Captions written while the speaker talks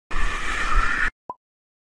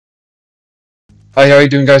Hi, how you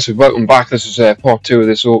doing, guys? So welcome back. This is part 2 of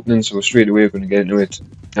this opening, so straight away we're going to get into it,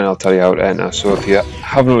 and I'll tell you how to enter. So if you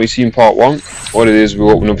haven't already seen part 1, what it is, we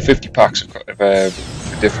open up 50 packs of a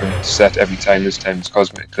different set every time. This time it's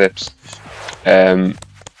Cosmic Eclipse, and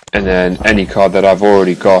then any card that I've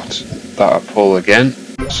already got that I pull again.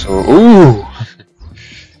 So ooh,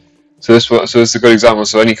 so this is a good example.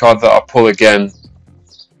 So any card that I pull again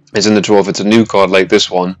is in the draw. If it's a new card like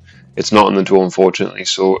this one, it's not in the draw, unfortunately.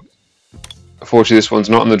 So unfortunately, this one's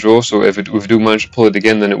not in the draw, so if we do manage to pull it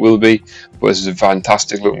again, then it will be. But this is a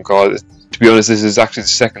fantastic looking card. To be honest, this is actually the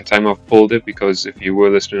second time I've pulled it, because if you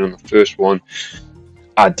were listening on the first one,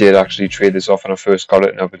 I did actually trade this off when I first got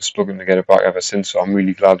it, and I've been struggling to get it back ever since, so I'm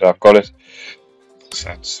really glad that I've got it. So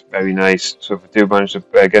that's very nice. So if I do manage to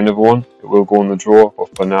get another one, it will go in the draw,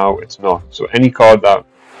 but for now, it's not. So any card that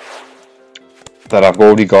I've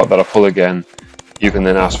already got that I pull again, you can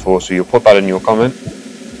then ask for. So you'll put that in your comment.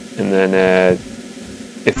 And then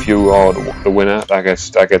if you are the winner that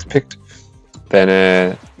gets picked,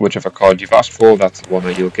 then whichever card you've asked for, that's the one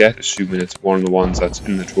that you'll get, assuming it's one of the ones that's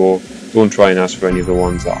in the draw. Don't try and ask for any of the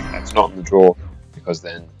ones that's not in the draw, because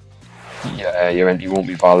then your entry won't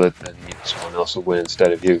be valid and someone else will win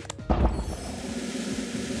instead of you.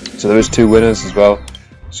 So there is 2 winners as well.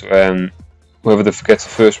 So whoever gets the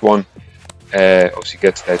first one obviously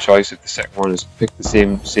gets their choice. If the second one is picked the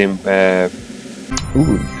same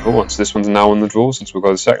ooh, so this one's now in the draw since we've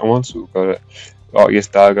got the second one, so we've got Arceus,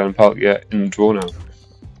 Dialga and Palkia in the draw now.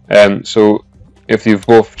 So if you've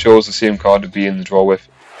both chose the same card to be in the draw with,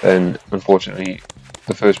 then unfortunately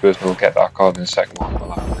the first person will get that card and the second one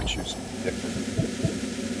will have to choose something different.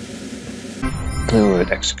 Oh,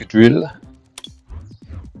 Excadrill.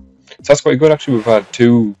 So that's quite good actually. We've had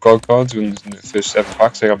 2 God cards in the first 7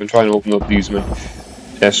 packs. Like, I've been trying to open up these, and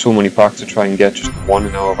there's so many packs to try and get just one,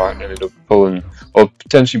 and now I've ended up pulling, or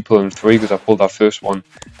potentially pulling 3, because I pulled that first one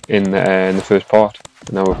in the first part.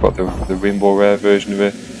 And now we've got the Rainbow Rare version of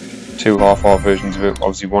it, 2 half-half versions of it.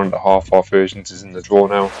 Obviously one of the half-half versions is in the draw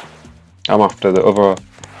now. I'm after the other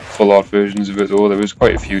full-art versions of it though. There is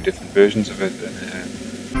quite a few different versions of it,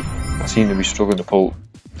 and I seem to be struggling to pull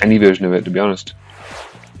any version of it, to be honest.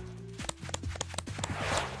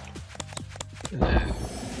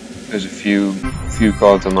 There's a few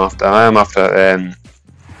cards I'm after. I am after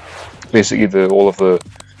basically all of the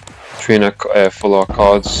trainer full art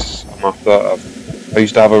cards. I'm after. I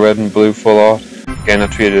used to have a red and blue full art. Again, I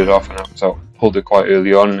traded it off, and I pulled it quite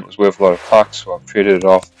early on, and it was worth a lot of packs. So I've traded it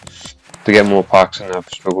off to get more packs, and I've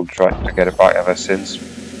struggled to try to get it back ever since.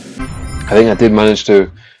 I think I did manage to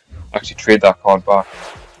actually trade that card back,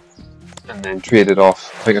 and then trade it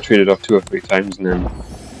off. I think I traded off 2 or 3 times, and then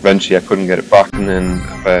eventually I couldn't get it back, and then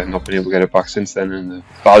I've not been able to get it back since then, and the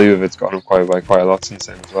value of it's gone up quite a lot since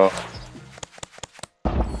then as well.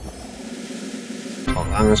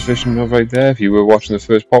 Lana's fishing rod right there. If you were watching the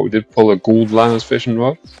first part, we did pull a gold Lana's fishing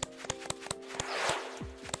rod,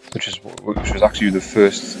 which was actually the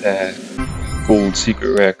first gold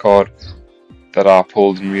secret rare card that I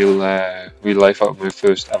pulled in real life out of my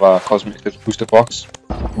first ever Cosmic Eclipse booster box,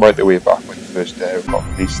 right the way back when it first got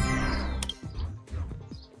released.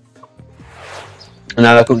 And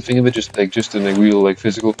now I couldn't think of it, just in real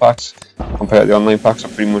physical packs. Compared to the online packs, are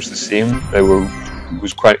pretty much the same. It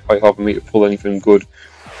was quite hard for me to pull anything good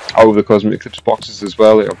out of the Cosmic Eclipse boxes as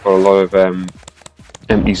well. I've got a lot of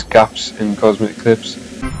empty gaps in Cosmic Eclipse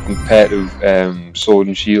compared to Sword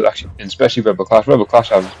and Shield, actually, and especially Rebel Clash. Rebel Clash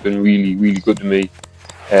has been really good to me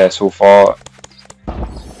so far.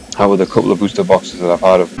 However, the couple of booster boxes that I've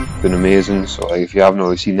had have been amazing. So if you haven't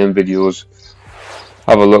already seen them videos,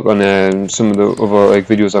 have a look on some of the other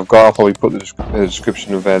videos I've got. I'll probably put the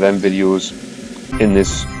description of them videos in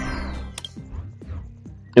this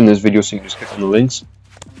video, so you can just click on the links.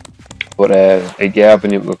 But yeah, I've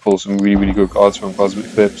been able to pull some really good cards from Cosmic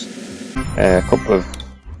Eclipse. A couple of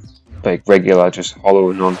regular, just hollow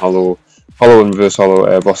and non-hollow, hollow and reverse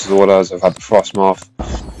hollow bosses orders. I've had the Frostmoth.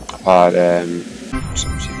 I've had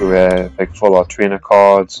some super rare full art trainer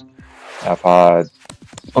cards. I've had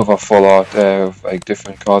other full art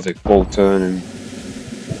different cards like Bolton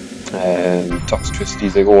and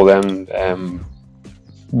Toxtricities, all them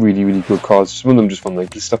really good cards. Some of them just from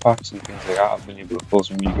blister packs and things like that. I've been able to pull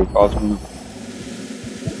some really good cards from them.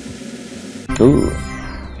 Cool.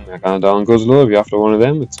 And down goes low. If you're after one of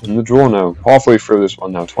them, it's in the draw now. Halfway through this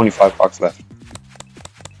one now, 25 packs left.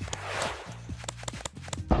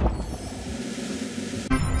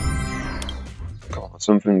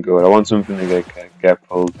 Something good. I want something to get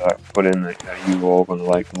pulled, put in that you all gonna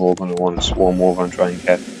like, and all gonna want to swarm over and try and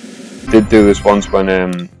get. Did do this once when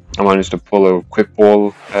I managed to pull a quick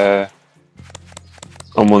ball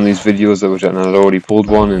on one of these videos that was, and I'd already pulled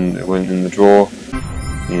one and it went in the draw.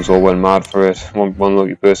 And he's all went mad for it. One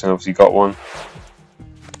lucky person obviously got one.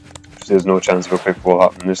 There's no chance of a quick pull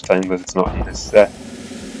happening this time because it's not in this set.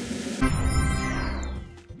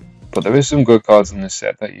 But there is some good cards in this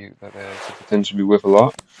set that could potentially be worth a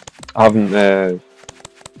lot. I haven't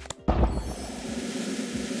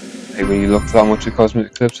really looked that much at Cosmic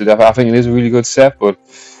Eclipse. I think it is a really good set, but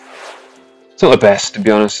it's not the best, to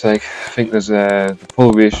be honest. Like, I think there's the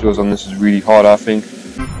pull ratios on this is really hard. I think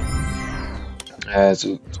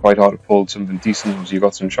it's quite hard to pull something decent. Obviously, you've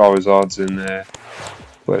got some Charizards in there,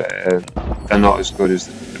 but they're not as good as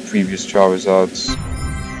the previous Charizards.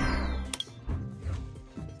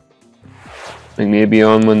 I think maybe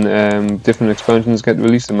on when different expansions get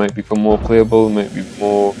released, they might become more playable, might be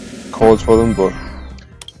more cards for them, but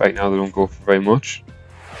right now they don't go for very much.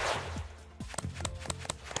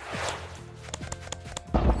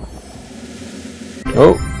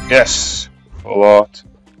 Oh, yes! Full art.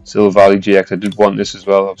 Silver Valley GX. I did want this as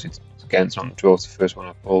well. Obviously, again, it's not the draw, it's the first one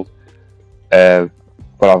I pulled. But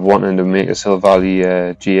I've wanted to make a Silver Valley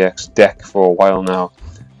GX deck for a while now.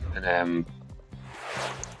 And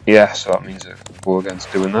yeah, so that means I can go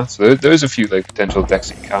against doing that. So there is a few like potential decks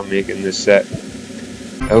that you can make in this set.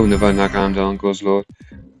 Oh, never Nagandal goes low.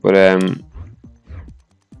 But it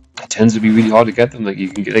tends to be really hard to get them. Like you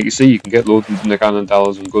can get, like you see, you can get loads of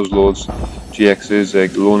Nagandals and Guzzlords, GXs,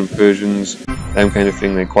 like Lone Persians, them kind of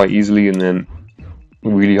thing, like quite easily, and then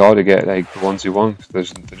really hard to get like the ones you want because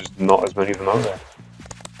there's just not as many of them out there.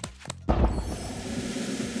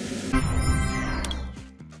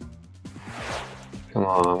 Come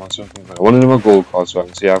on, I want something good. One of them are gold cards, so I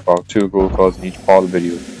can see I've got 2 gold cards in each part of the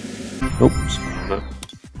video. Nope, it's coming now.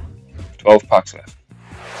 12 packs left.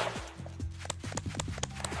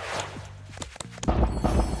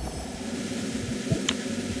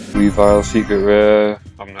 Weavile, Secret Rare. I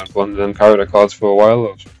haven't had one of them character cards for a while.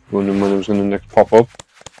 I was wondering when it was going to next pop up.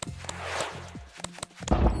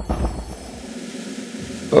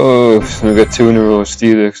 Oh, so we got 2 in a row,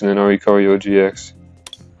 Steelix and then Oricorio GX.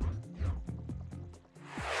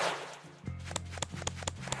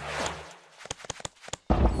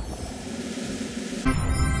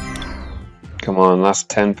 Come on, last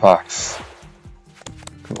 10 packs.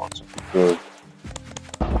 Come on, something good.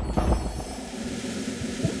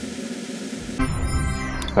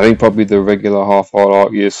 I think probably the regular half-hard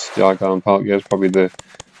Arceus, the Argyle Palkia is probably the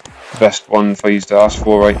best one for you to ask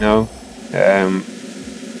for right now.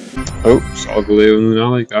 Oh, Solgaleo and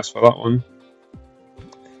Lunala, ask for that one.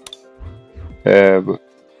 But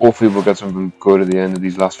hopefully we'll get something good at the end of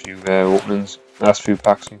these last few openings, last few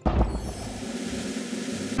packs.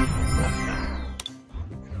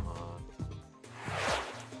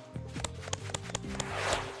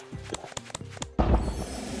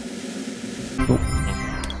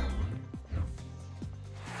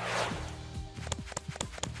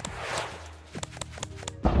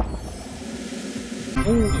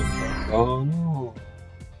 Oh no,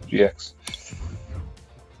 GX.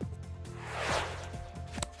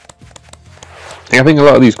 I think a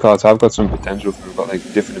lot of these cards have got some potential for got like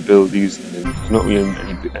different abilities, and there's not really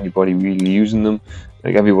anybody really using them.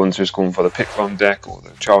 Like everyone's just going for the Picron deck or the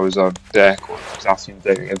Charizard deck or the Zacian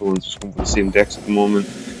deck. Like everyone's just going for the same decks at the moment,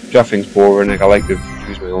 which I think's boring. Like I like to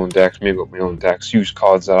use my own decks, make up my own decks, use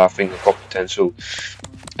cards that I think have got potential,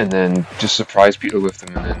 and then just surprise people with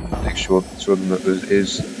them, and then make sure them that there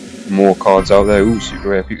is more cards out there. Ooh, Super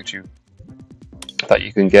Rare Pikachu that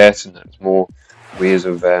you can get, and there's more ways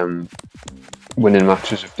of winning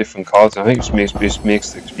matches with different cards. And I think it just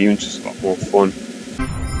makes the experience just a lot more fun,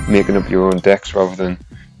 making up your own decks rather than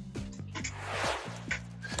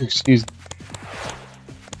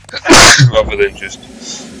rather than just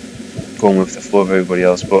going with the flow of everybody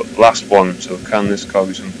else. But last one, so can this card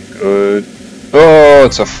be something good? Oh,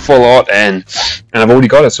 it's a full art N, and I've already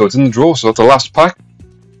got it, so it's in the draw. So it's the last pack.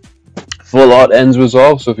 Full art Ends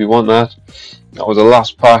Resolve. So if you want that, that was the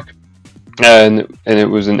last pack. And it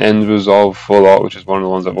was an End Resolve full art, which is one of the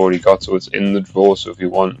ones I've already got, so it's in the draw. So if you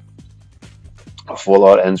want a full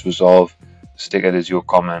art Ends Resolve, stick it as your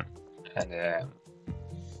comment. And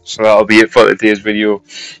so that'll be it for today's video.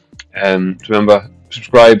 Remember,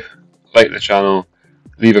 subscribe, like the channel,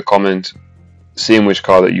 leave a comment, saying which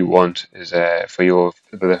card that you want is for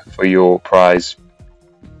your prize.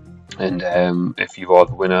 And if you are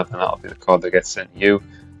the winner, then that'll be the card that gets sent to you.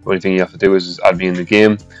 The only thing you have to do is add me in the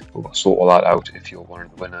game. We'll sort all that out if you're one of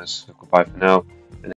the winners. So goodbye for now.